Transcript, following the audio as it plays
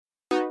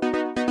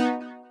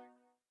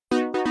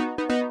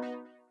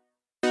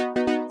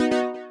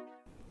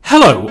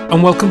Hello,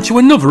 and welcome to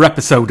another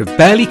episode of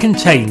Barely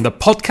Contained, the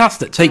podcast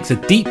that takes a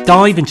deep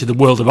dive into the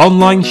world of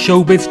online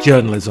showbiz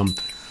journalism.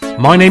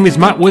 My name is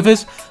Matt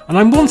Withers, and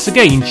I'm once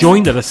again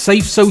joined at a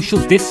safe social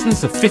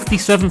distance of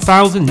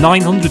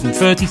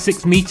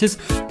 57,936 metres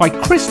by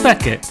Chris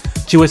Beckett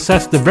to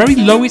assess the very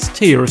lowest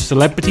tier of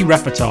celebrity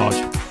reportage,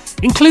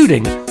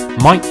 including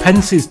Mike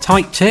Pence's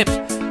tight tip,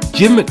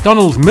 Jim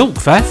McDonnell's milk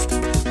theft,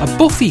 a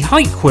Buffy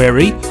height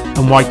query,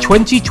 and why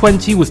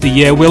 2020 was the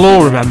year we'll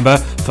all remember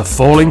for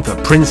falling for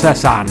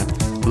Princess Anne.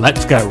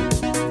 Let's go.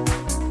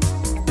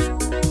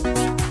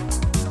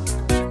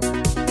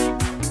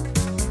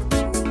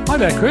 Hi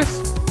there,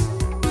 Chris.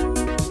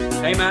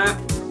 Hey, Matt.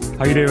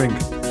 How you doing?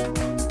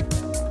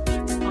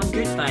 I'm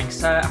good,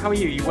 thanks. How are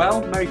you? You well?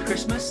 Merry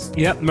Christmas?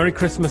 Yeah, Merry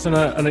Christmas and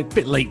a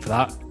bit late for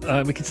that.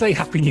 We can say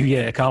Happy New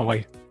Year, can't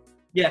we?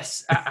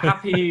 Yes,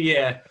 Happy New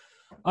Year.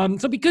 So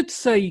it'd be good to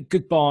say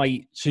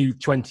goodbye to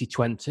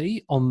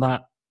 2020. On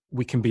that,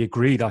 we can be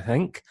agreed, I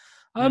think.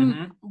 What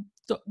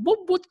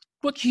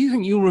do you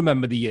think you'll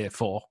remember the year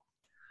for?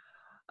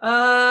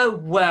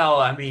 COVID.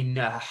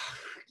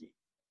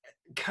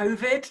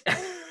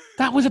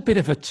 That was a bit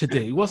of a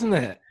to-do, wasn't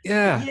it?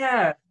 Yeah.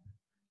 Yeah.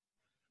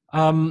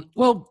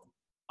 Well,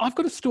 I've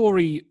got a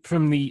story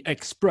from the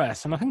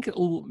Express, and I think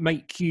it'll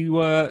make you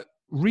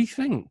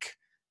rethink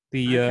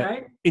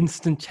the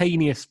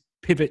instantaneous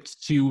pivot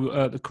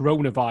to the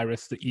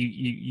coronavirus that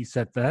you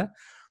said there.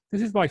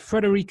 This is by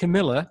Frederica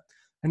Miller,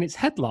 and it's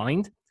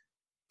headlined,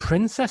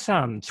 Princess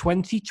Anne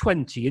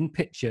 2020 in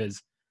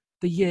pictures,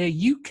 the year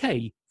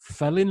UK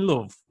fell in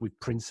love with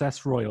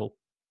Princess Royal.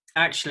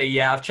 Actually,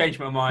 yeah, I've changed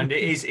my mind.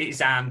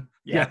 It's Anne.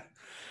 Yeah.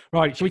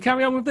 Right, shall we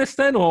carry on with this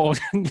then, or...?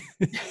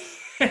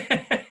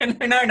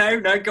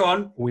 No, go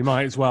on. We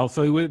might as well.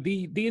 So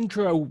the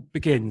intro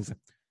begins.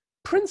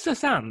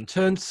 Princess Anne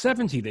turned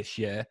 70 this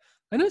year,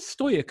 and her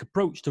stoic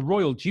approach to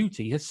royal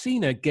duty has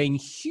seen her gain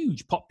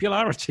huge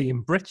popularity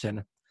in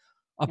Britain.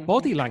 A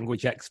body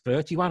language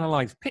expert who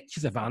analysed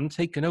pictures of Anne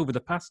taken over the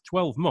past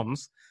 12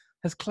 months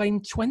has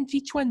claimed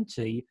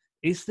 2020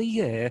 is the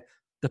year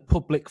the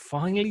public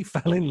finally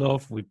fell in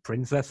love with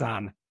Princess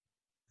Anne.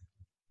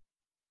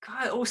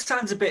 God, it all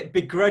sounds a bit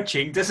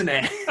begrudging, doesn't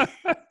it?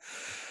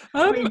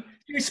 I mean,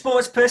 you were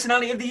Sports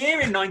Personality of the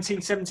Year in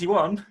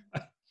 1971.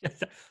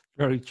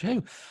 Very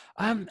true.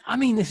 I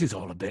mean, this is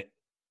all a bit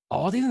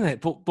odd, isn't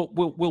it? But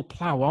we'll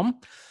plough on.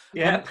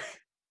 Yeah.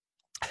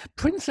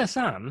 Princess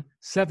Anne,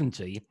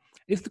 70,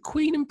 is the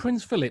Queen and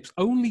Prince Philip's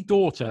only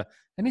daughter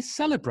and is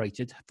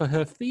celebrated for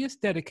her fierce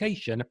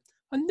dedication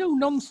and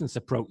no-nonsense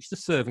approach to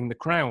serving the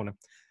crown.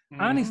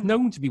 Anne is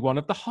known to be one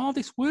of the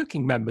hardest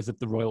working members of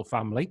the royal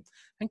family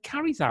and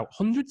carries out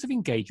hundreds of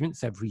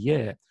engagements every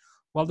year.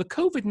 While the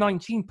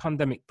COVID-19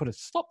 pandemic put a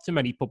stop to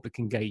many public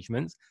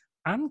engagements,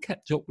 Anne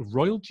kept up with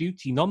royal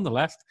duty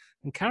nonetheless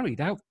and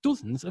carried out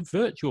dozens of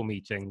virtual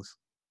meetings.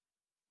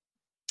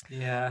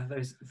 Yeah,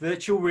 those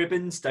virtual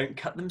ribbons don't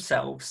cut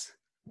themselves.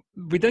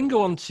 We then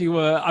go on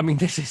to,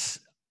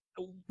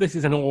 this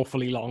is an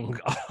awfully long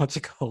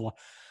article.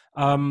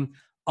 A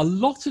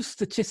lot of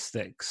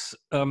statistics,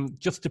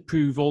 just to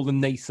prove all the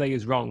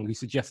naysayers wrong, who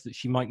suggest that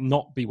she might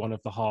not be one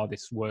of the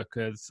hardest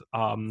workers.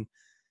 A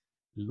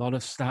lot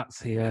of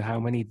stats here,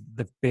 how many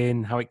there've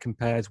been, how it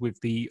compares with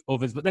the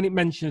others. But then it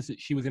mentions that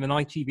she was in an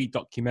ITV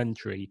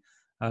documentary,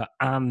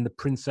 Anne, the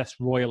Princess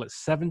Royal at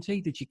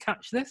 70. Did you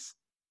catch this?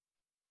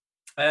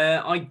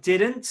 I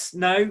didn't.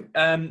 No.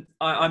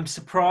 I'm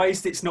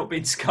surprised it's not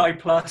been Sky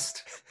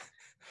Plus.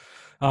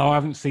 Oh, I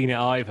haven't seen it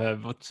either,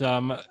 but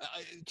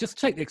just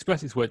take the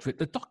Express's word for it.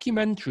 The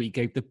documentary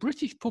gave the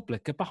British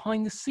public a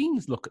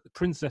behind-the-scenes look at the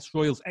Princess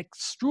Royal's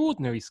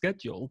extraordinary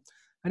schedule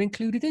and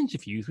included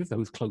interviews with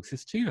those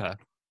closest to her.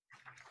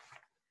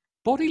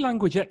 Body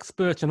language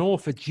expert and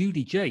author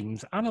Judy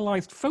James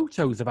analysed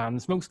photos of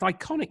Anne's most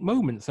iconic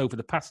moments over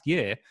the past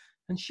year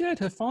and shared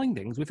her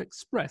findings with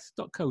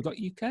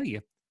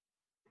express.co.uk.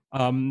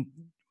 I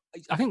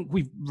think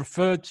we've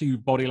referred to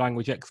body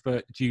language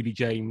expert Judy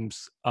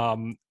James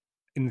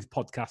in this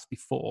podcast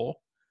before.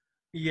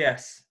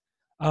 Yes.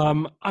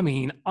 I'm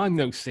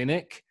no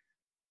cynic.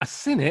 A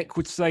cynic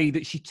would say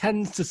that she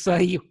tends to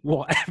say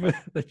whatever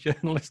the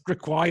journalist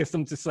requires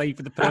them to say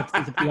for the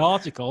purposes of the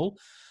article.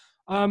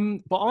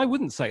 But I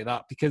wouldn't say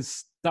that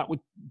because that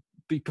would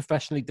be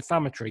professionally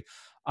defamatory.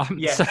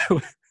 So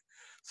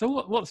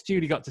what's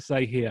Judy got to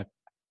say here?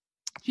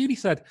 Judy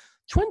said,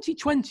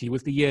 2020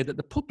 was the year that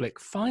the public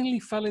finally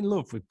fell in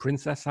love with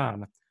Princess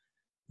Anne.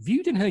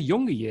 Viewed in her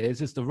younger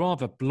years as the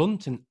rather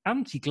blunt and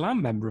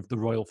anti-glam member of the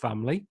royal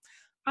family,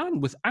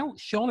 Anne was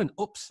outshone and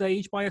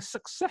upstaged by a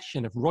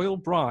succession of royal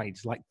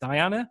brides like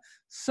Diana,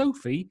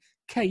 Sophie,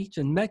 Kate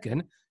and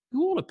Meghan,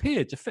 who all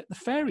appeared to fit the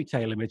fairy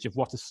tale image of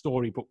what a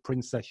storybook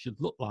princess should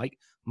look like,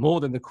 more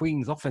than the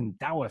Queen's often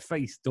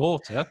dour-faced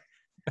daughter.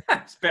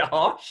 It's a bit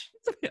harsh.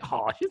 It's a bit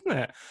harsh, isn't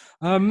it?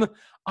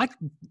 I've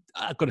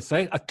got to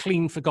say, I'd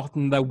clean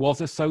forgotten there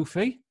was a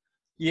Sophie.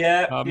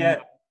 Yeah.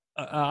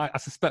 I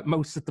suspect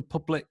most of the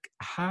public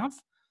have.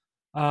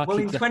 Well,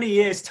 in 20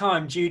 years'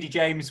 time, Judy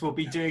James will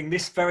be doing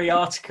this very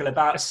article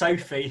about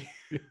Sophie.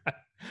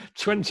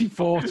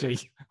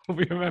 2040 will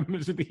be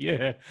remembered as the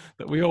year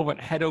that we all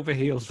went head over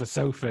heels for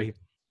Sophie.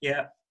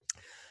 Yeah.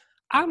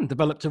 Anne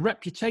developed a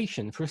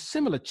reputation for a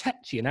similar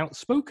tetchy and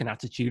outspoken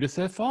attitude as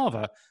her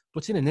father,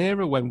 but in an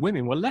era when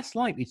women were less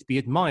likely to be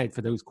admired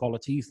for those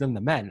qualities than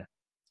the men.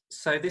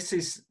 So this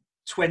is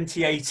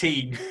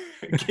 2018,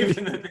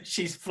 given that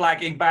she's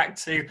flagging back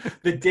to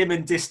the dim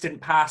and distant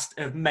past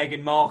of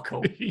Meghan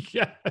Markle.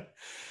 Yeah.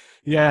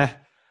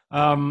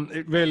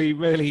 It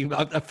really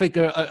a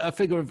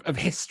figure of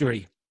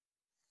history.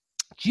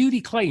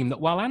 Judy claimed that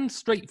while Anne's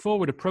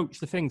straightforward approach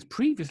to things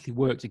previously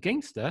worked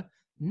against her,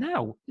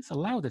 now it's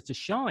allowed her to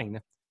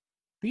shine.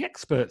 The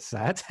expert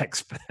said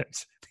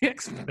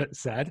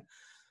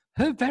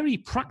her very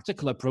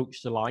practical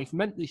approach to life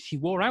meant that she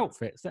wore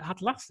outfits that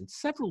had lasted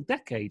several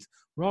decades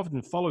rather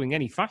than following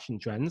any fashion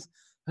trends,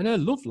 and her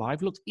love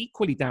life looked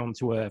equally down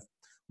to earth,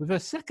 with her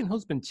second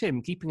husband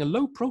Tim keeping a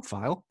low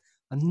profile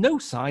and no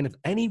sign of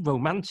any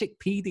romantic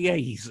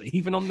PDAs,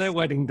 even on their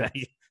wedding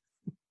day.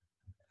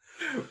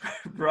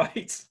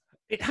 Right.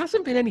 It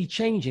hasn't been any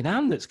change in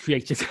Anne that's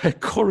created her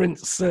current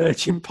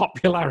surge in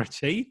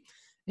popularity.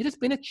 It has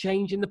been a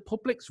change in the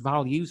public's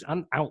values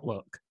and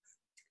outlook.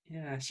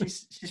 Yeah,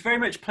 she's very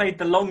much played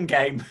the long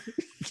game.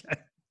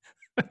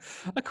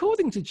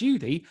 According to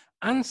Judy,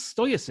 Anne's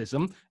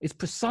stoicism is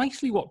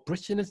precisely what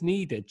Britain has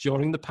needed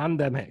during the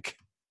pandemic.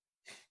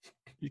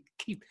 You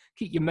keep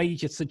your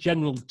Major Sir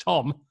General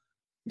Tom,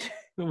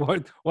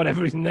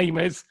 whatever his name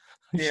is.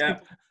 Yeah.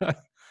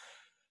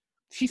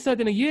 She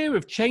said, in a year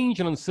of change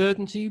and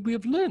uncertainty, we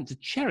have learned to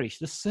cherish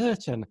the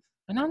certain.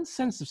 And Anne's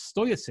sense of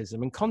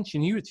stoicism and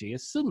continuity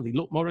has suddenly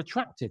looked more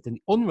attractive than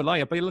the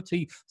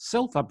unreliability,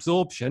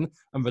 self-absorption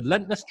and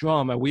relentless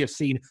drama we have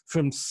seen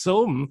from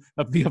some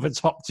of the other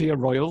top-tier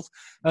royals.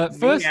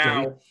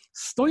 Firstly,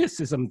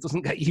 stoicism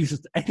doesn't get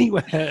used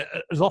anywhere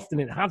as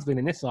often as it has been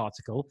in this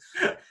article,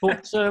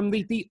 but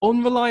the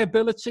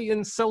unreliability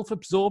and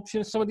self-absorption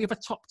of some of the other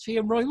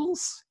top-tier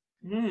royals,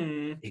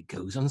 it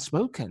goes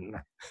unspoken.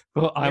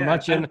 But I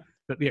imagine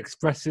that the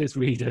Express's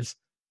readers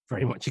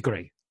very much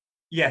agree.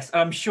 Yes,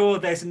 I'm sure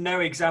there's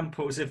no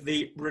examples of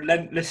the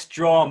relentless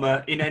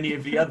drama in any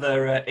of the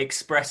other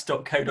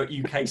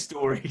express.co.uk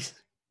stories.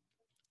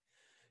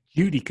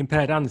 Judy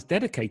compared Anne's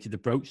dedicated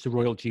approach to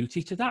royal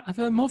duty to that of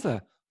her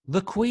mother, the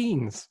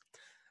Queen's.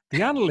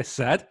 The analyst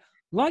said,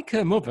 like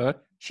her mother,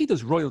 she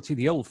does royalty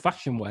the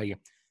old-fashioned way.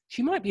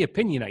 She might be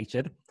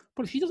opinionated,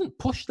 but she doesn't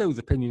push those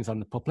opinions on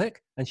the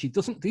public, and she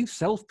doesn't do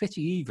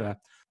self-pity either.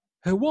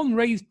 Her one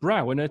raised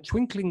brow and her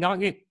twinkling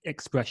eye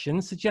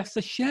expression suggests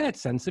a shared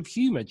sense of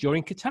humour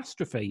during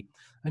catastrophe,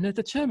 and her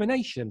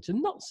determination to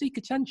not seek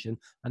attention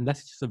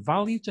unless it is of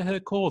value to her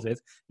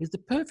causes is the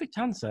perfect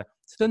answer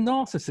to the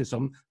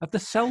narcissism of the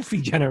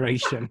selfie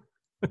generation.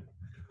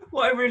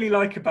 What I really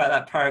like about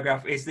that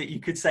paragraph is that you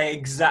could say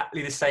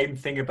exactly the same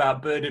thing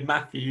about Bernard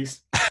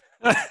Matthews.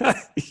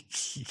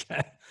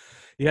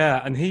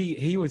 Yeah, and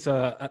he was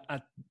a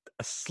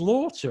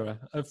slaughterer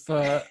of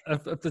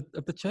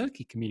the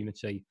turkey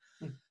community.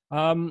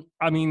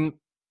 I mean,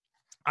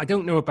 I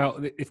don't know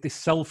about if this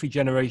selfie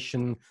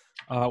generation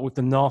with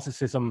the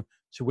narcissism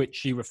to which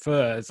she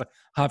refers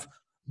have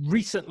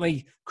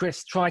recently,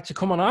 Chris, tried to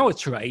come on our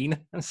train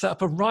and set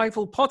up a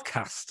rival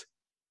podcast.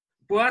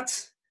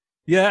 What?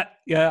 Yeah.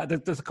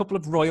 There's a couple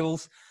of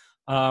royals.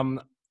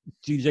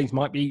 Judy James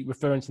might be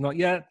referring to that.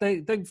 Yeah,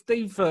 they've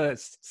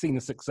seen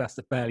the success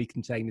that Barely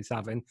Contained is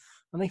having,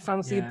 and they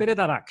fancy a bit of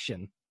that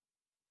action.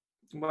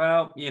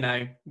 Well,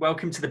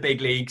 welcome to the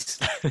big leagues.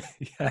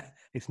 Yeah,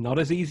 it's not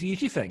as easy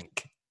as you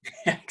think.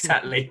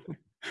 Exactly.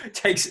 It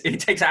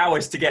takes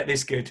hours to get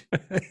this good.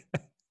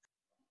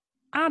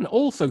 Anne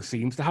also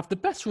seems to have the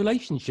best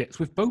relationships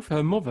with both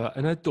her mother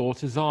and her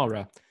daughter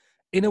Zara.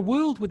 In a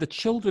world where the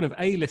children of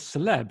A-list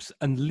celebs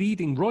and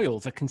leading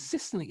royals are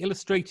consistently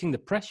illustrating the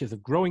pressures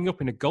of growing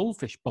up in a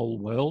goldfish bowl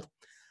world,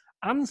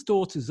 Anne's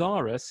daughter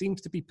Zara seems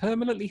to be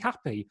permanently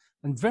happy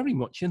and very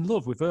much in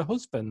love with her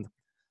husband.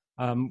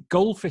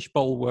 Goldfish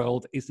Bowl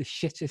World is the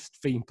shittest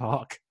theme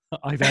park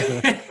I've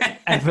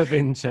ever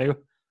been to.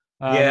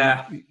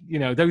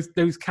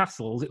 Those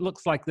castles, it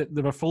looks like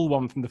they're a full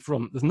one from the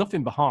front. There's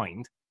nothing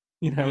behind.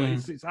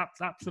 It's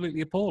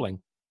absolutely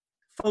appalling.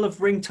 Full of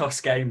ring toss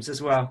games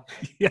as well.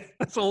 Yeah,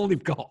 that's all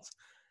they've got.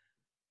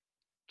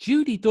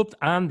 Judy dubbed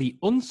Anne the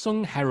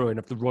unsung heroine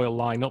of the royal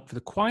lineup for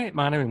the quiet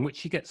manner in which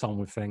she gets on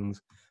with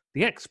things.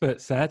 The expert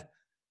said,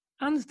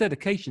 Anne's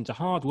dedication to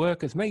hard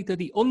work has made her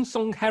the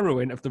unsung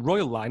heroine of the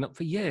royal lineup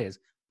for years.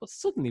 But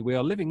suddenly we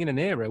are living in an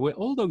era where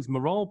all those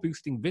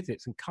morale-boosting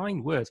visits and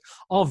kind words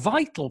are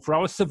vital for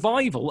our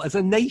survival as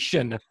a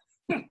nation.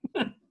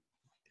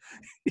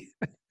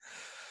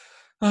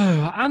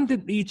 Anne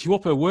didn't need to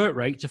up her work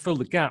rate to fill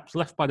the gaps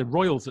left by the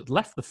royals that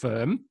left the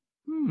firm.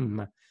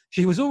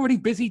 She was already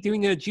busy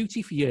doing her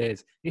duty for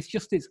years. It's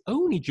just it's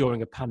only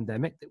during a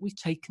pandemic that we've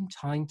taken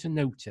time to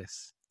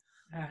notice.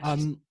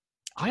 I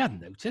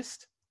hadn't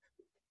noticed.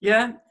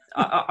 Yeah,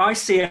 I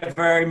see her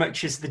very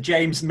much as the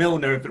James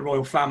Milner of the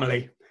royal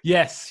family.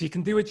 Yes, she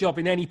can do a job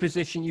in any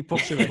position you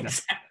put her in.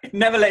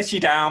 Never lets you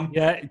down.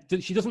 Yeah,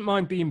 she doesn't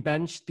mind being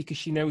benched because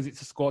she knows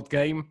it's a squad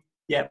game.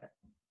 Yep.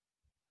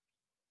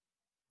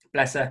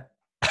 Bless her.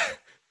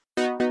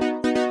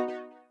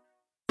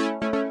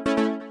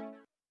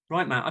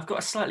 Right, Matt, I've got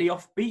a slightly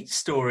offbeat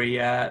story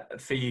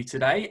for you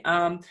today.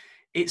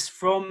 It's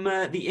from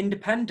The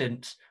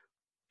Independent.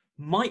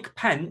 Mike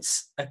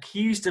Pence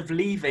accused of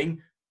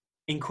leaving,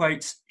 in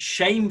quotes,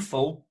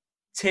 shameful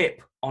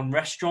tip on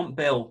restaurant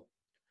bill.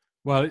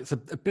 Well, it's a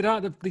bit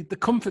out of the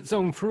comfort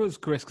zone for us,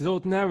 Chris, because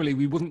ordinarily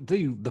we wouldn't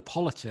do the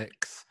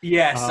politics.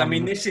 Yes, I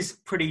mean, this is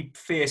pretty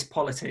fierce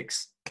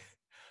politics.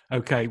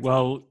 Okay,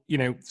 well,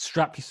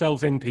 strap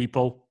yourselves in,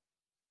 people.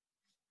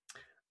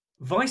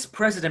 Vice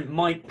President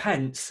Mike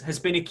Pence has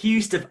been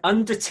accused of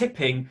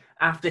under-tipping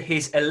after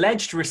his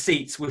alleged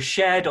receipts were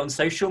shared on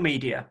social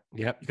media.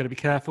 Yep, you've got to be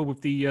careful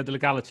with the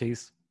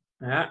legalities.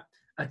 Yeah.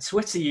 A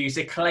Twitter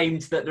user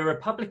claimed that the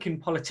Republican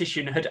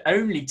politician had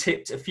only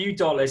tipped a few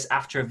dollars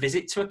after a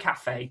visit to a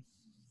cafe.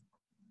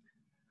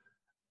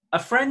 A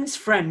friend's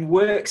friend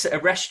works at a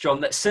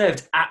restaurant that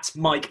served at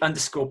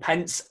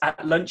Mike_Pence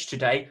at lunch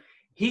today.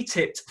 He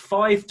tipped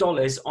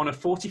 $5 on a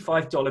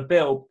 $45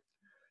 bill.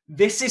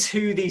 This is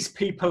who these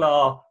people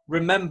are.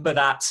 Remember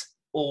that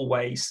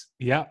always.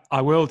 Yeah,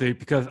 I will do,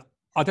 because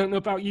I don't know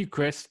about you,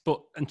 Chris,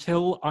 but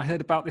until I heard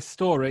about this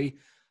story,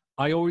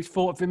 I always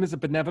thought of him as a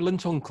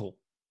benevolent uncle.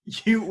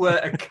 You were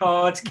a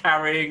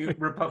card-carrying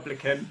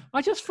Republican.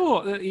 I just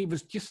thought that he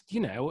was just,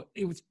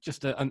 he was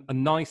just a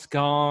nice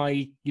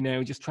guy,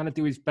 just trying to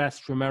do his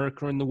best for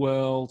America and the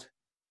world.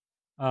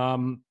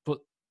 But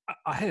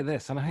I hear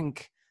this and I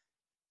think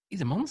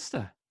he's a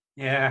monster.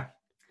 Yeah.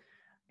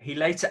 He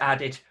later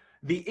added,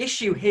 the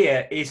issue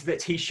here is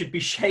that he should be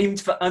shamed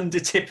for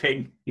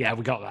under-tipping. Yeah,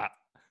 we got that.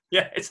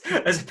 Yes,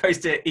 as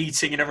opposed to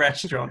eating in a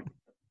restaurant.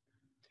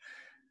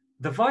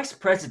 The vice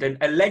president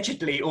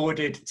allegedly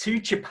ordered 2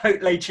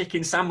 Chipotle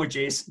chicken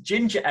sandwiches,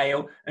 ginger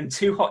ale, and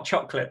 2 hot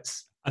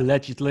chocolates.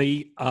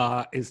 Allegedly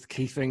is the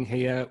key thing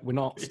here. We're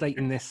not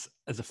stating this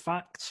as a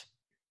fact.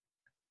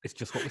 It's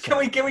just what we're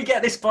saying. Can we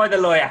get this by the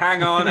lawyer?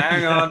 Hang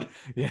on.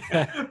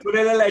 Yeah. Put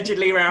an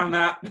allegedly around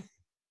that.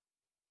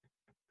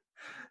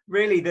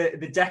 Really,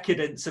 the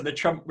decadence of the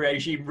Trump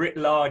regime writ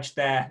large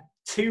there.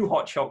 2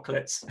 hot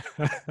chocolates.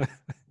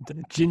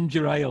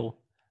 Ginger ale.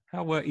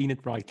 How were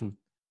Enid Brighton?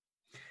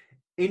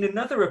 In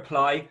another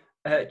reply,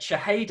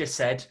 Chaheda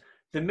said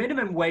the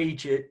minimum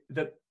wage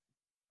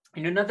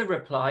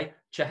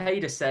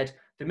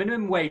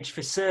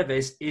for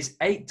servers is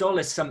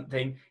 $8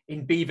 something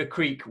in Beaver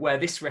Creek, where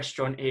this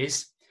restaurant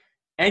is.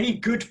 Any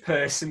good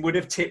person would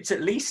have tipped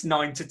at least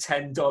 $9 to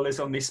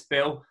 $10 on this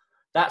bill.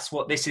 That's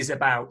what this is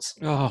about.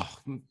 Oh,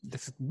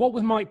 what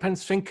was Mike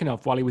Pence thinking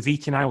of while he was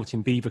eating out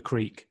in Beaver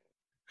Creek?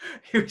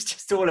 It was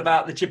just all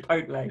about the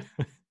Chipotle.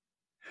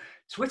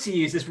 Twitter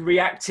users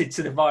reacted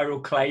to the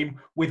viral claim,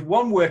 with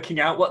one working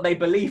out what they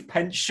believe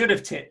Pence should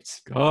have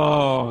tipped.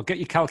 Oh, get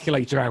your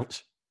calculator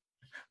out.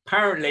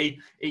 Apparently,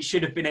 it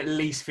should have been at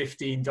least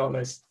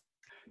 $15.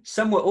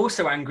 Some were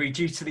also angry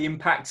due to the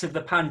impact of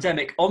the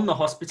pandemic on the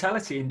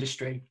hospitality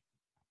industry.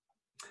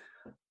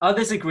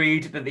 Others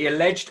agreed that the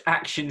alleged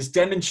actions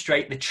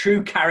demonstrate the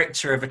true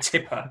character of a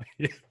tipper.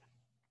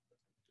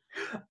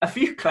 A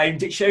few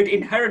claimed it showed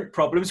inherent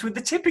problems with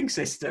the tipping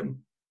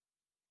system.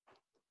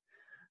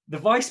 The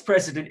vice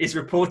president is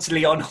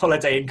reportedly on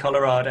holiday in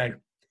Colorado.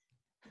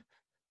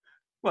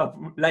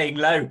 Well, laying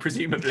low,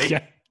 presumably.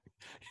 Yeah.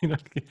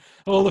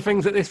 All the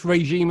things that this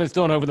regime has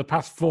done over the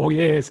past 4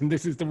 years, and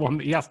this is the one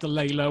that he has to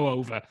lay low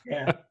over.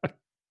 Yeah.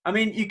 I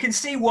mean, you can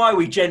see why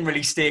we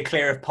generally steer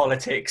clear of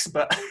politics,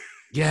 but...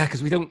 Yeah,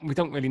 because we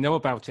don't really know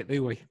about it,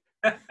 do we?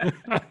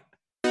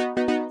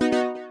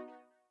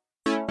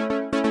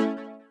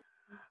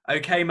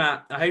 Okay,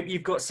 Matt. I hope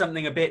you've got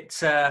something a bit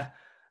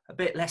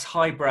less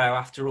highbrow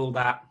after all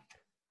that.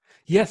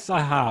 Yes, I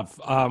have.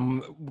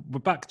 We're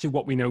back to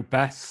what we know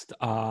best.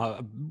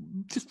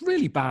 Just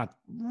really bad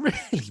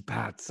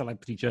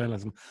celebrity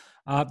journalism.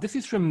 This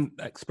is from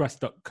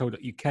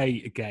express.co.uk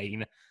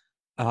again.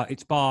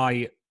 It's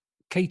by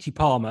Katie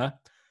Palmer.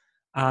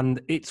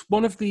 And it's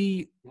one of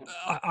the,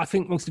 I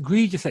think, most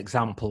egregious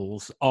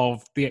examples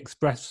of the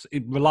Express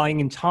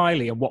relying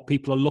entirely on what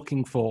people are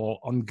looking for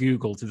on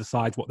Google to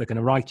decide what they're going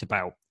to write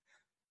about.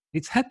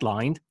 It's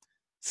headlined,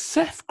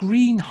 Seth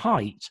Green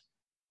height.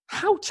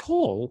 How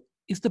tall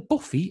is the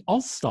Buffy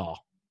All-Star?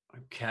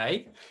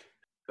 Okay.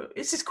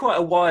 This is quite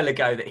a while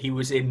ago that he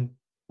was in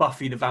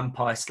Buffy the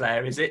Vampire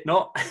Slayer, is it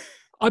not?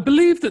 I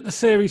believe that the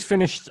series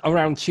finished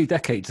around 2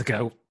 decades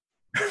ago.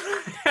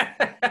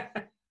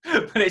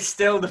 But it's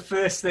still the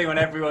first thing on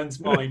everyone's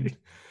mind.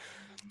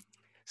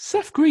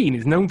 Seth Green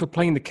is known for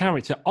playing the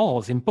character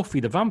Oz in Buffy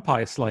the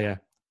Vampire Slayer.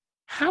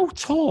 How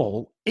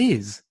tall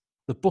is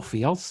the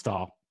Buffy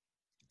All-Star?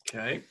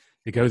 Okay.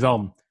 It goes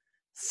on.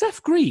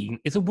 Seth Green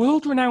is a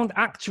world-renowned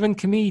actor and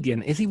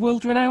comedian. Is he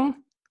world-renowned?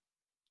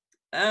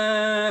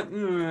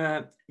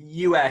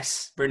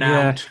 US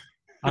renowned. Yeah.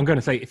 I'm going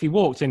to say, if he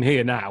walked in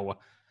here now,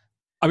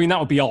 I mean, that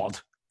would be odd.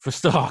 For a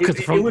start, because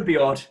it would be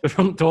odd. The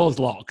front door's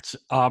locked,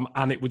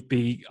 and it would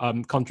be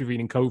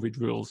contravening COVID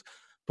rules.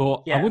 But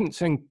I Yeah. wouldn't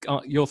think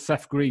you're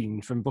Seth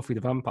Green from Buffy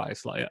the Vampire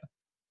Slayer.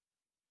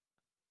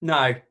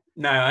 No,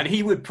 and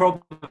he would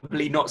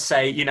probably not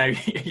say,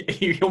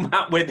 you're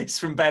Matt Withers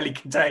from Barely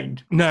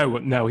Contained.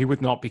 No, he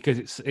would not,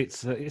 because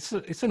it's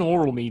an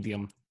oral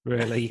medium,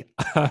 really.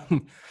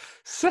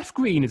 Seth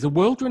Green is a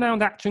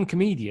world-renowned actor and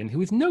comedian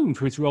who is known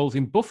for his roles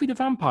in Buffy the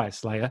Vampire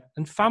Slayer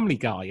and Family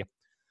Guy.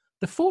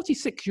 The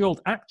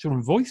 46-year-old actor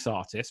and voice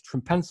artist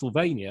from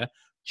Pennsylvania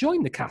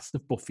joined the cast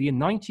of Buffy in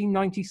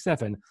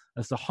 1997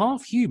 as the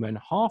half-human,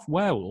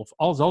 half-werewolf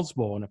Oz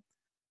Osborne.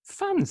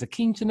 Fans are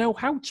keen to know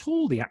how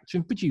tall the actor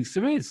and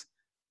producer is,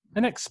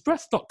 and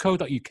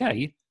Express.co.uk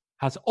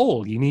has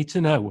all you need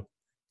to know.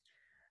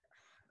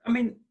 I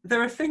mean,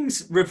 there are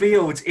things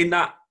revealed in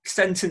that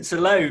sentence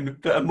alone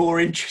that are more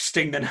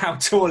interesting than how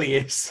tall he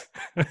is.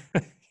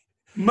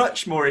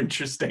 Much more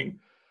interesting.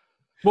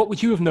 What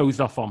would you have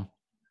nosed off on?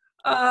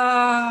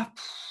 I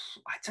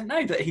don't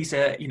know that he's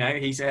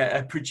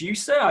a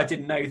producer. I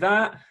didn't know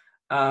that.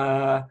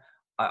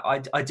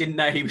 I didn't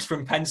know he was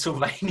from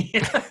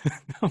Pennsylvania.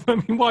 I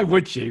mean, why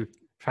would you?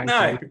 Frankly?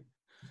 No.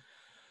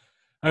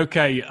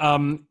 Okay,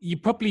 you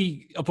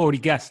probably have already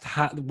guessed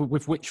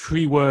with which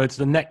three words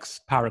the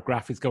next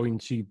paragraph is going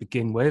to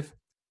begin with.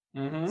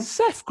 Mm-hmm.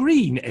 Seth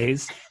Green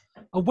is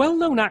a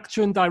well-known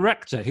actor and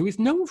director who is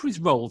known for his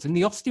roles in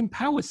the Austin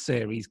Powers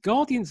series,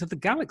 Guardians of the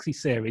Galaxy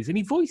series, and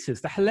he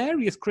voices the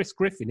hilarious Chris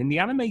Griffin in the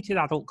animated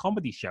adult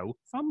comedy show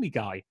Family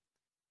Guy.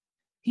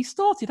 He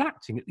started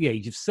acting at the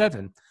age of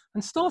 7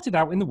 and started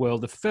out in the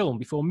world of film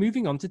before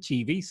moving on to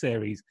TV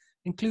series,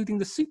 including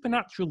the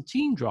supernatural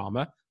teen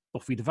drama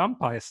Buffy the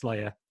Vampire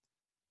Slayer.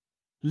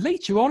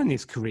 Later on in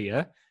his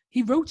career,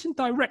 he wrote and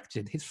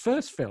directed his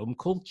first film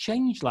called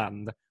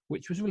Changeland,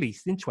 which was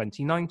released in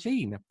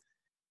 2019.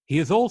 He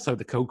is also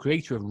the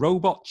co-creator of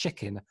Robot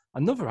Chicken,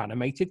 another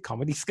animated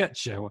comedy sketch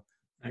show.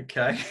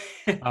 Okay.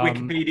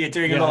 Wikipedia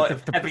doing a lot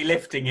of heavy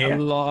lifting here.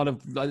 A lot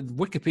of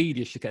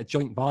Wikipedia should get a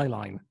joint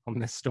byline on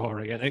this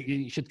story, and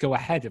it should go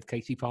ahead of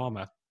Katie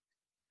Palmer.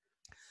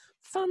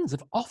 Fans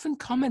have often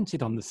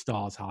commented on the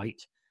star's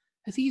height,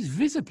 as he is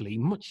visibly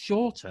much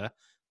shorter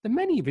than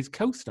many of his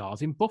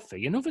co-stars in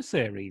Buffy and other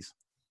series.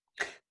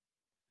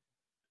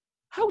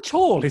 How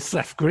tall is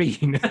Seth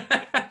Green?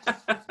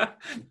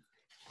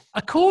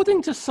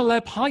 According to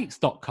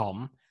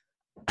celebheights.com,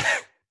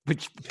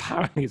 which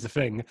apparently is a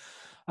thing,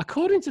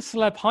 according to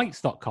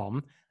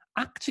celebheights.com,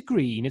 actor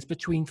Green is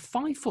between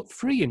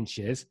 5'3"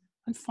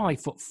 and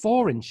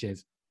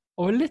 5'4",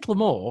 or a little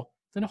more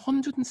than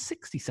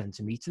 160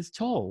 centimetres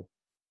tall.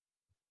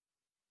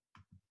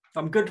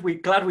 I'm glad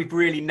we've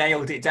really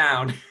nailed it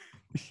down.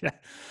 Yeah,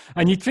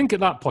 and you'd think at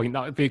that point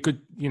that would be a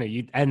good,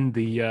 you'd end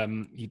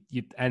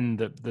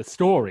the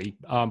story,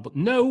 but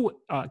no.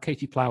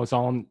 Katie plows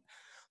on.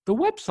 The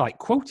website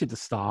quoted the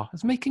star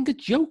as making a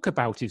joke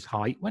about his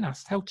height when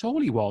asked how tall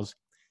he was.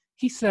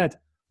 He said,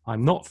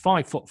 "I'm not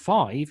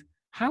 5'5".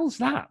 How's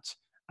that?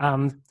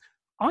 And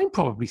I'm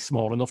probably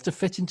small enough to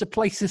fit into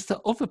places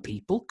that other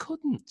people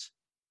couldn't.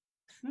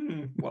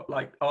 What,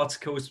 like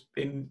articles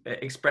in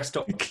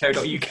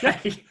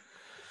express.co.uk?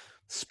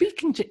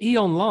 Speaking to E!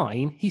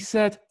 Online, he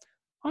said,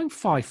 "I'm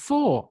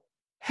 5'4".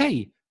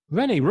 Hey,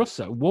 Renee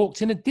Russo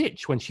walked in a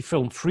ditch when she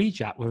filmed Free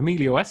Jack with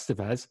Emilio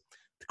Estevez.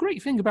 The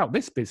great thing about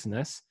this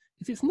business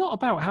is it's not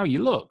about how you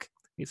look,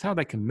 it's how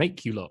they can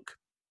make you look."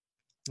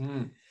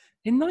 In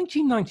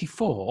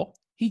 1994,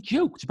 he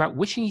joked about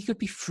wishing he could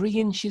be 3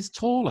 inches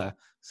taller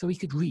so he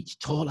could reach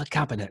taller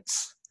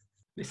cabinets.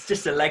 It's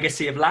just a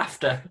legacy of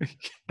laughter,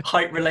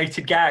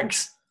 height-related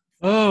gags.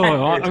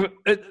 Oh,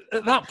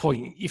 at that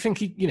point, you think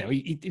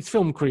his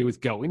film career was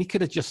going. He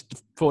could have just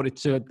afforded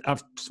to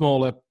have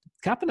smaller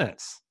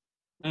cabinets,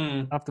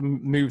 have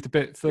them moved a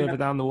bit further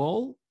down the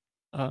wall.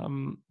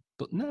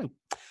 But no.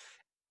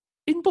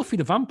 In Buffy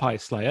the Vampire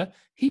Slayer,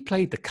 he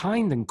played the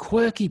kind and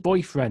quirky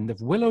boyfriend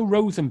of Willow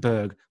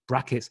Rosenberg,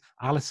 brackets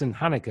Alison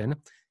Hannigan.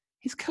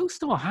 His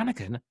co-star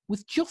Hannigan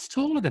was just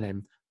taller than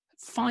him,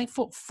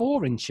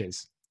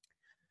 5'4".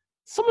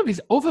 Some of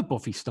his other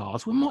Buffy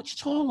stars were much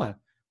taller,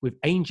 with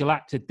Angel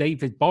actor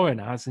David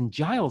Boreanaz and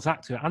Giles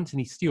actor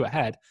Anthony Stewart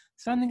Head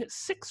standing at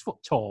 6 foot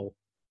tall.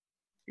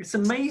 It's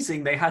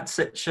amazing they had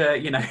such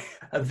a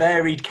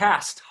varied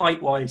cast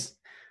height-wise.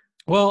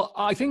 Well,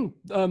 I think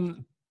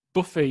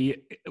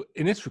Buffy,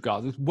 in this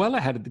regard, was well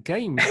ahead of the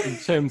game in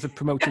terms of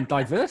promoting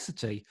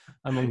diversity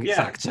among its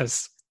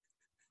actors.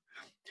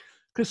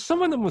 Because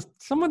some of them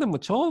were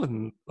taller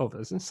than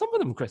others, and some of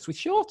them, Chris, were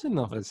shorter than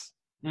others.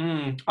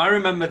 I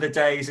remember the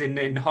days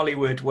in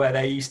Hollywood where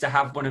they used to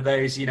have one of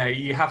those,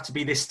 you have to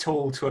be this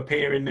tall to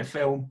appear in the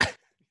film.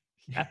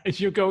 Yeah, as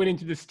you're going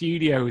into the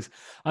studios,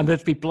 and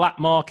there'd be black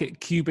market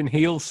Cuban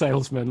heel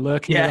salesmen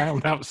lurking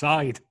around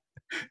outside.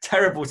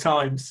 Terrible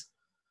times.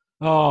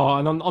 Oh,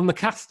 and on the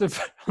cast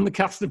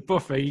of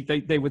Buffy,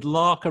 they would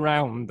lark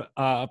around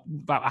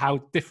about how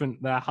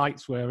different their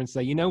heights were and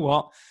say, you know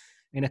what,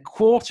 in a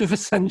quarter of a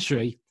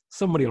century,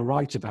 somebody will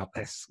write about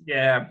this.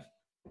 Yeah.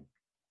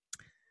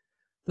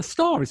 The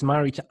star is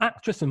married to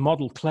actress and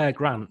model Claire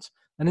Grant,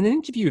 and in an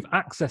interview with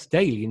Access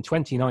Daily in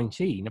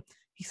 2019,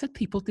 he said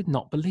people did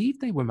not believe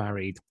they were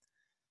married.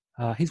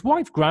 His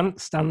wife, Grant,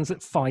 stands at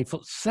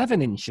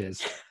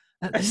 5'7".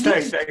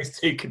 Those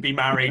two could be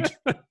married.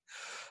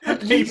 At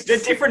They're least,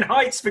 different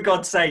heights, for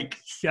God's sake.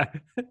 yeah.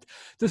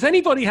 Does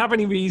anybody have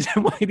any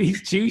reason why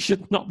these two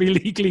should not be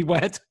legally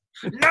wed?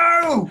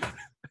 No!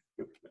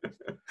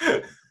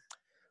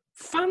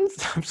 Fans,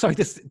 I'm sorry,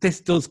 this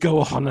does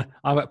go on.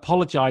 I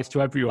apologise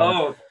to everyone.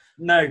 Oh,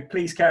 no,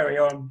 please carry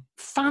on.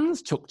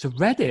 Fans took to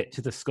Reddit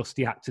to discuss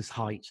the actor's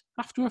height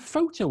after a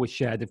photo was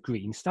shared of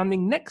Green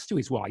standing next to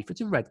his wife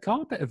at a red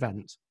carpet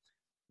event.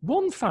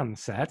 One fan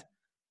said,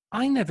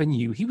 "I never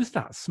knew he was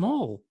that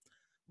small."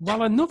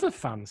 While another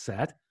fan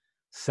said,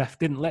 "Seth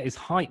didn't let his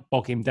height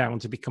bog him down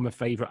to become a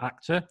favourite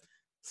actor.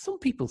 Some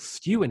people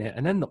stew in it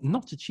and end up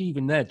not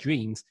achieving their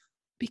dreams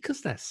because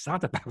they're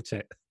sad about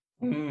it."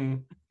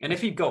 And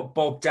if he got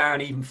bogged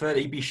down even further,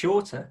 he'd be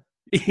shorter.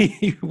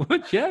 He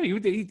would, yeah.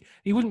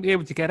 He wouldn't be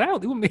able to get out.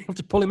 They wouldn't be able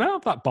to pull him out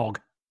of that bog.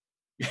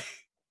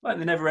 Like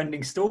the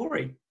never-ending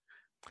story.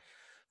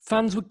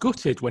 Fans were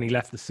gutted when he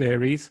left the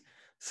series,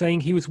 saying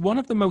he was one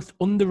of the most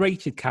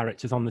underrated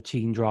characters on the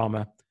teen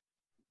drama.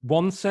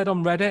 One said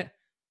on Reddit,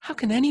 "How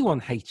can anyone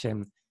hate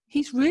him?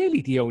 He's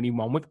really the only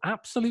one with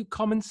absolute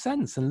common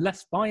sense and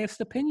less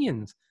biased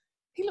opinions.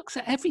 He looks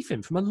at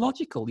everything from a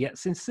logical yet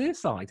sincere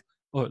side,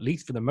 or at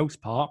least for the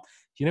most part."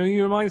 Do you know who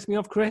he reminds me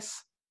of,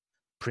 Chris?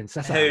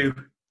 Princess Who?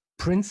 Anne.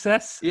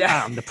 Princess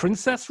Anne, the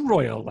Princess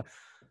Royal.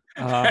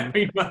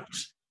 Very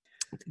much.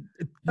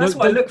 That's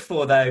what I look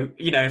for, though.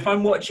 You know, if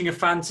I'm watching a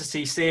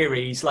fantasy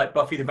series like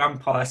Buffy the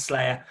Vampire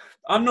Slayer,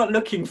 I'm not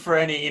looking for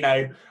any,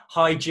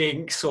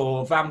 hijinks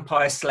or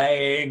vampire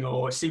slaying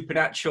or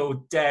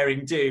supernatural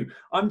daring do.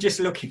 I'm just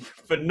looking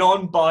for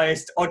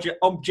non-biased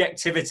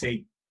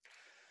objectivity.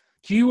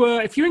 Do you,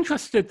 if you're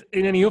interested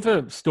in any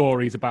other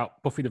stories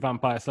about Buffy the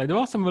Vampire Slayer, there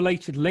are some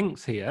related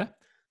links here.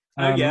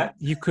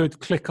 You could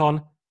click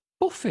on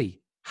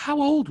Buffy. How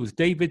old was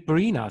David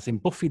Boreanaz in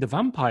Buffy the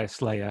Vampire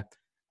Slayer?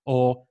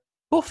 Or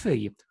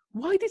Buffy.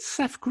 Why did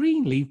Seth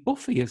Green leave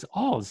Buffy as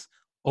Oz?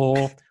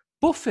 Or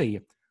Buffy.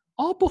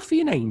 Are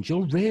Buffy and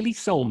Angel really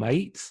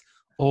soulmates?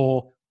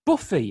 Or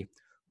Buffy.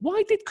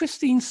 Why did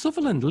Christine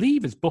Sutherland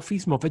leave as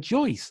Buffy's mother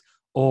Joyce?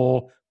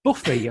 Or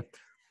Buffy.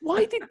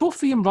 Why did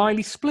Buffy and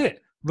Riley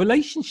split?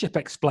 Relationship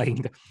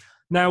explained.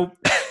 Now,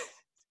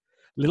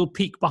 little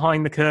peek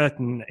behind the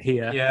curtain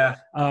here. Yeah.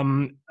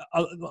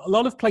 A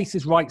lot of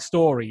places write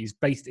stories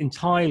based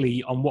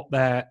entirely on what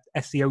their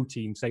SEO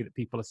team say that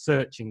people are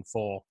searching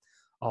for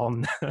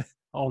on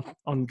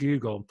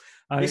Google.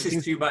 This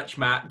is too much,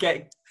 Matt.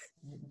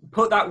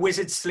 Put that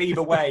wizard sleeve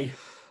away.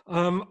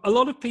 A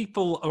lot of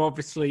people are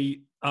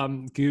obviously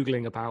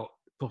Googling about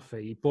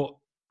Buffy, but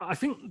I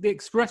think the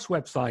Express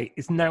website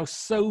is now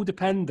so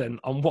dependent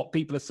on what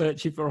people are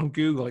searching for on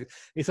Google.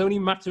 It's only a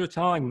matter of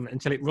time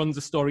until it runs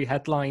a story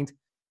headlined,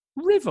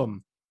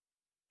 "Rhythm.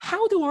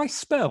 How do I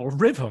spell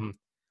rhythm?"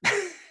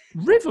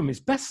 Rhythm is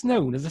best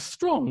known as a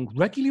strong,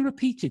 regularly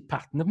repeated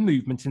pattern of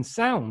movement and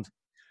sound.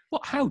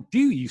 But how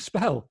do you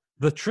spell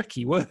the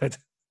tricky word?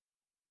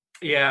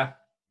 Yeah.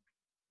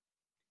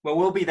 Well,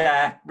 we'll be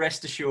there,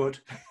 rest assured.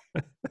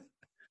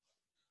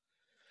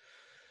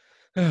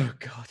 Oh,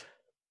 God.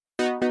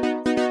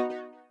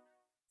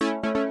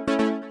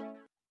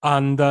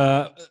 And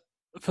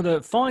for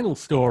the final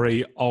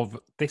story of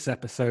this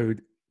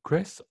episode,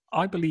 Chris,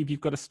 I believe you've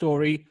got a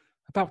story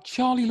about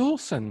Charlie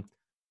Lawson,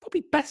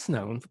 probably best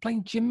known for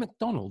playing Jim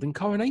McDonald in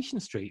Coronation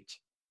Street.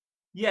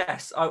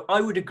 Yes,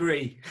 I would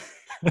agree.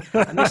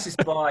 And this is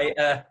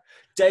by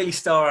Daily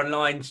Star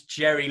Online's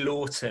Jerry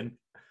Lawton.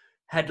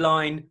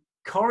 Headline,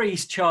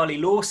 Corrie's Charlie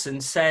Lawson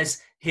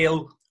says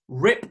he'll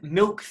rip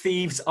milk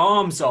thieves'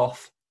 arms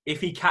off if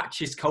he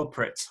catches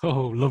culprits.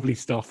 Oh, lovely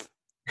stuff.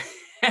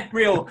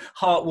 Real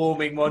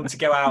heartwarming one to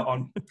go out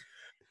on.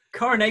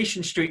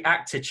 Coronation Street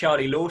actor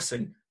Charlie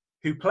Lawson,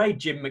 who played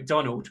Jim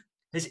McDonald,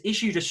 has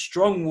issued a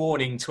strong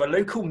warning to a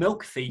local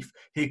milk thief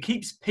who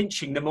keeps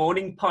pinching the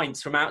morning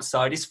pints from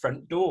outside his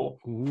front door.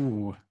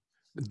 Ooh.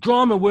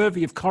 Drama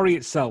worthy of Corrie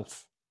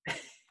itself.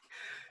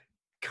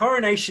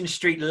 Coronation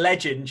Street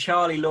legend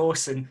Charlie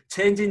Lawson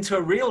turned into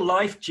a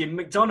real-life Jim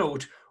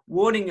McDonald,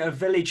 warning a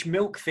village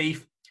milk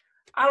thief,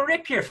 "I'll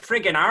rip your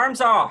friggin' arms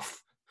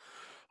off."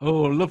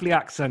 Oh, lovely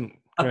accent,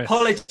 Chris.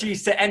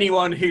 Apologies to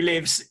anyone who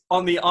lives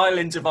on the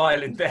island of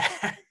Ireland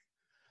there.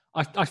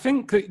 I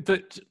think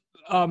that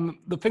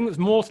the thing that's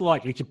most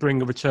likely to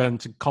bring a return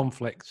to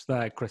conflict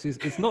there, Chris,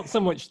 is not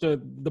so much the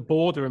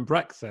border and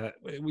Brexit.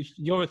 It was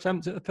your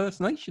attempt at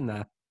impersonation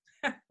there.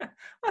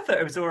 I thought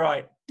it was all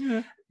right.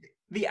 Yeah.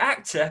 The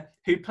actor,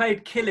 who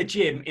played Killer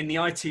Jim in the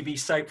ITV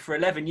soap for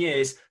 11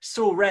 years,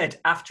 saw red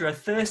after a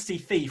thirsty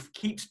thief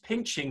keeps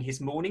pinching his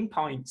morning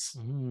pints.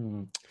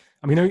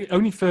 I mean,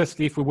 only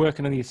firstly if we're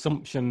working on the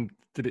assumption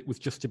that it was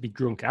just to be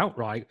drunk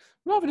outright,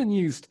 rather than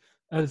used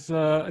as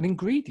an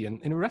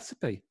ingredient in a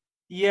recipe.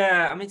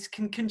 Yeah, I mean, it's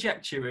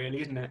conjecture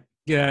really, isn't it?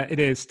 Yeah, it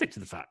is. Stick to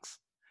the facts.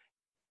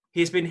 He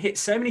has been hit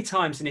so many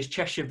times in his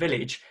Cheshire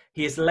village,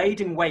 he has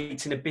laid in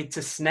wait in a bid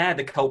to snare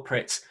the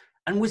culprits,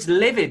 and was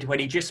livid when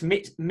he just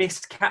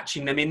missed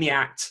catching them in the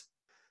act.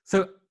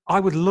 So I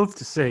would love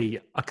to see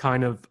a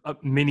kind of a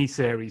mini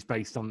series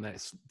based on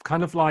this,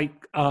 kind of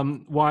like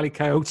Wile E.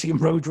 Coyote and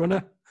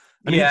Roadrunner.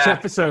 And each Yeah.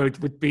 episode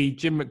would be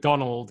Jim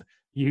McDonald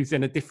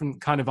using a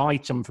different kind of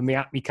item from the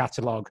Acme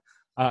catalogue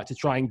to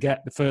try and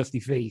get the thirsty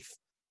thief,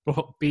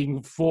 but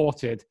being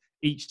thwarted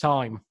each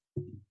time.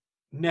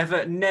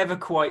 Never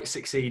quite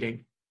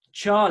succeeding.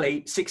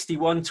 Charlie,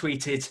 61,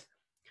 tweeted,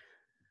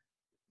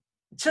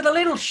 "To the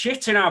little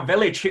shit in our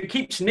village who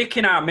keeps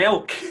nicking our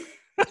milk."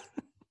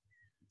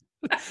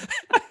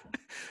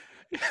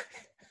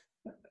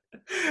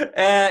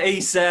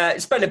 He's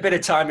spent a bit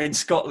of time in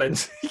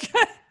Scotland.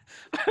 Yeah,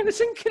 I was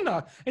thinking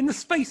that in the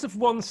space of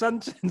one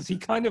sentence, he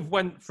kind of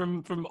went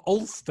from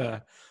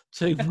Ulster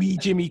to wee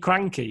Jimmy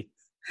Cranky.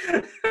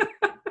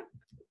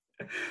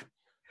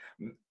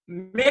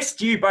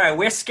 "Missed you by a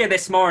whisker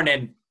this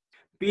morning.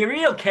 Be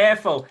real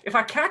careful. If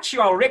I catch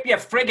you, I'll rip your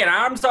friggin'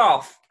 arms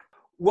off."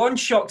 One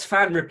shocked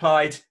fan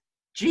replied,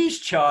 "Geez,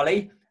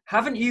 Charlie,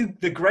 haven't you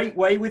the great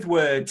way with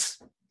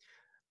words?"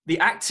 The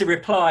actor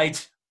replied,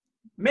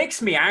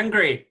 "Makes me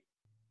angry."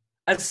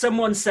 As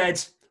someone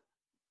said,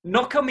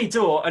 "Knock on me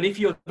door, and if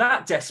you're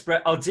that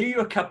desperate, I'll do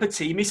you a cup of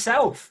tea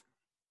myself."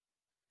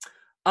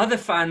 Other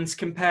fans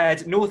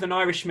compared Northern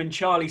Irishman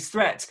Charlie's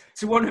threat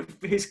to one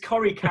of his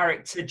Corrie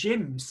character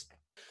Jim's.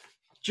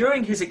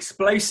 During his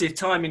explosive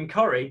time in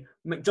Corrie,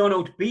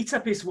 MacDonald beat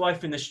up his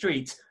wife in the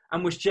street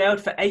and was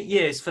jailed for 8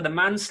 years for the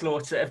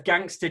manslaughter of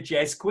gangster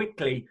Jez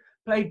Quigley,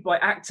 played by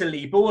actor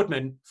Lee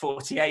Boardman,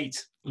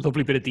 48.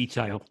 Lovely bit of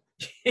detail.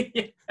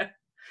 Yeah.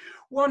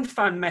 One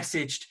fan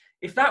messaged,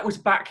 "If that was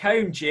back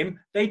home, Jim,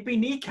 they'd be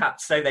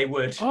kneecapped, so they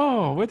would."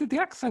 Oh, where did the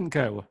accent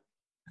go?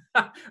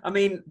 I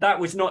mean, that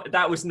was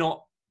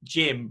not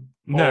Jim.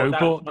 No, that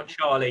but was not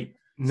Charlie.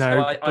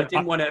 no, So I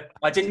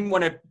didn't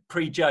want to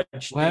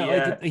prejudge.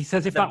 Well, he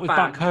says if the that was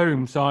fan. back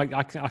home, so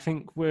I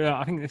think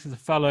this is a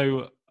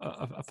fellow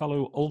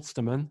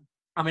Ulsterman.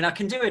 I mean, I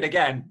can do it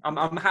again.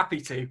 I'm happy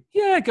to.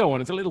 Yeah, go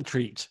on. It's a little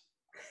treat.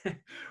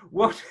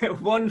 One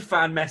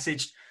fan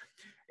messaged,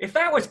 "If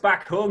that was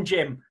back home,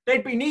 Jim,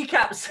 they'd be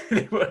kneecaps."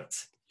 They would.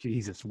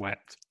 Jesus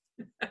wept.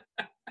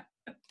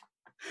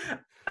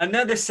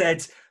 Another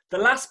said, "The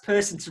last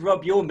person to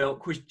rob your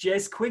milk was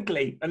Jez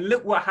Quigley, and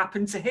look what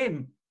happened to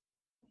him."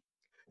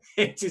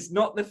 It is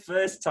not the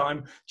first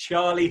time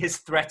Charlie has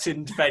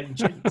threatened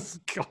vengeance.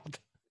 God.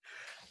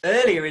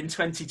 Earlier in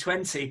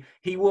 2020,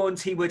 he warned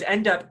he would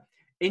end up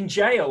in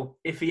jail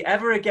if he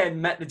ever again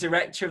met the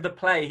director of the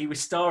play he was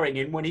starring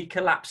in when he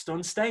collapsed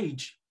on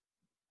stage.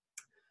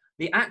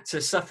 The actor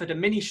suffered a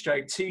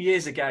mini-stroke 2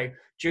 years ago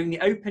during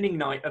the opening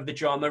night of the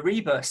drama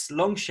Rebus,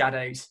 Long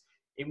Shadows,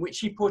 in which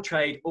he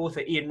portrayed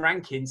author Ian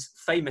Rankin's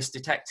famous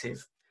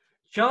detective.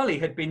 Charlie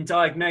had been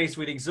diagnosed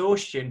with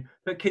exhaustion,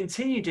 but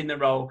continued in the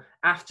role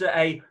after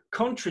a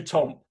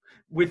contretemps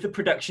with the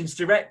production's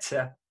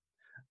director,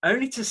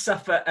 only to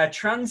suffer a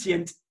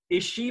transient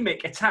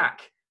ischemic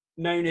attack,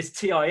 known as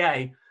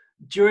TIA,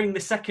 during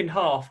the second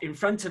half in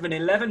front of an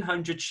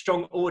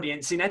 1,100-strong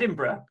audience in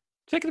Edinburgh.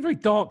 Taking a very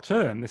dark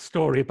turn, this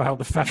story about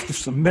the theft of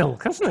some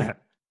milk, hasn't it?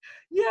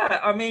 Yeah,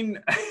 I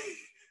mean,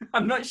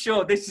 I'm not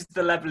sure this is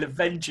the level of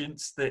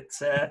vengeance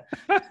that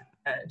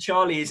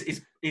Charlie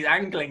is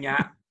angling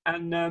at.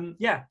 And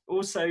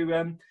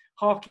also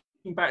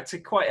harking back to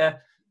quite a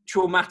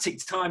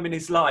traumatic time in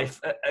his life.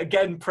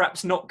 Again,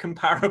 perhaps not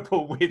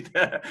comparable with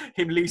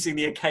him losing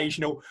the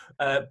occasional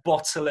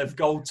bottle of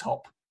Gold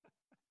Top.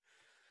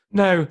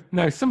 No,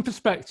 some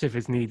perspective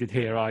is needed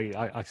here,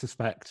 I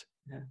suspect.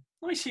 Yeah.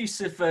 Nice use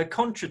of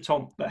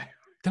contretemps, though.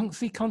 Don't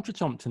see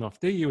contretemps enough,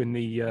 do you, in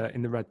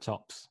the Red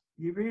Tops?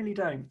 You really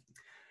don't.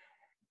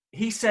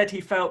 He said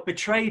he felt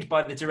betrayed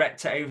by the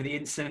director over the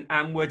incident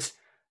and would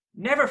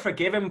never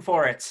forgive him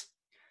for it.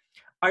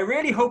 "I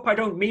really hope I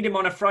don't meet him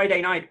on a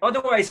Friday night,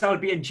 otherwise I'll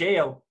be in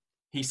jail,"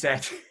 he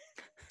said.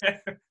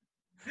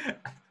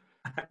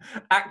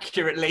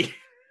 Accurately.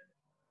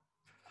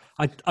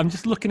 I'm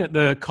just looking at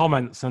the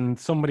comments, and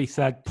somebody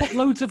said, "Put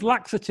loads of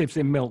laxatives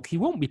in milk. He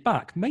won't be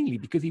back, mainly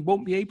because he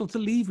won't be able to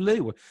leave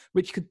Lou,"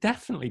 which could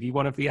definitely be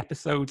one of the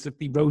episodes of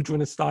the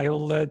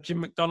Roadrunner-style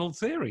Jim McDonald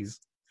series.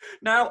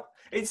 Now,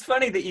 it's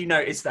funny that you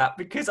noticed that,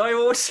 because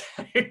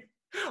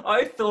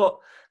I thought,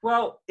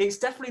 well, it's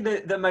definitely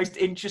the most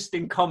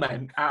interesting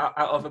comment out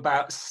of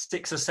about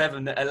 6 or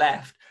 7 that are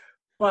left.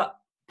 But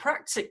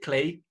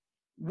practically,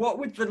 what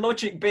would the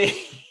logic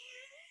be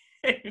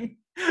in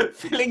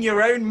filling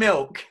your own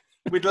milk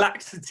with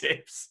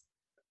laxatives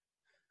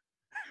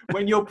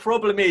when your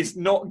problem is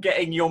not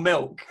getting your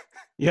milk?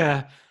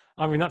 Yeah,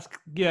 I mean,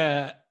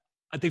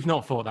 they've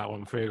not thought that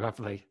one through, have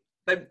they?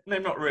 They're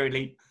not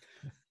really.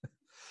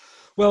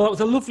 Well, that was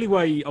a lovely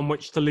way on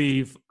which to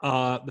leave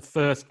the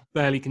first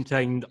Barely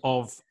Contained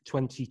of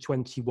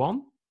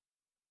 2021.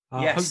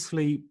 Yes.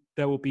 Hopefully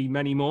there will be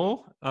many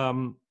more.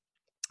 And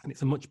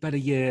it's a much better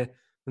year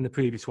than the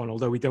previous one,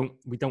 although we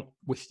don't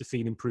wish to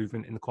see an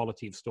improvement in the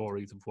quality of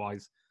stories.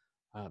 Otherwise,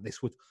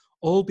 this would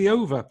all be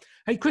over.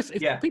 Hey, Chris,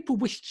 if people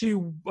wish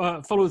to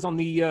follow us on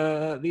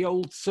the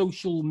old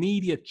social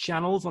media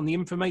channels on the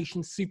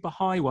information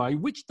superhighway,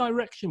 which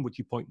direction would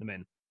you point them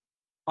in?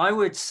 I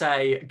would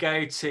say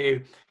go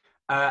to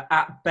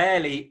at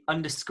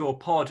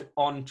barely_pod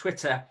on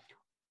Twitter,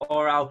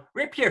 or I'll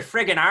rip your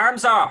friggin'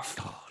 arms off.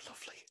 Oh,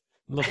 lovely.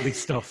 Lovely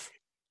stuff.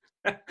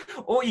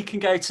 Or you can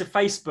go to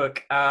Facebook,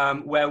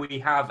 where we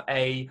have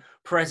a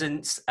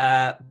presence,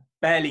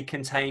 barely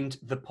contained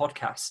the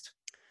podcast.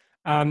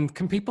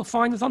 Can people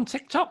find us on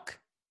TikTok?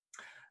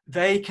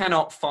 They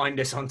cannot find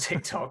us on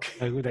TikTok.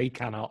 No, they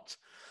cannot.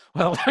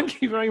 Well,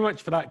 thank you very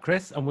much for that,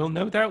 Chris, and we'll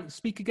no doubt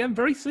speak again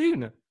very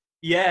soon.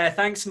 Yeah,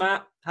 thanks,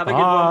 Matt. Have a good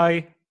one.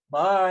 Bye.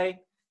 Bye.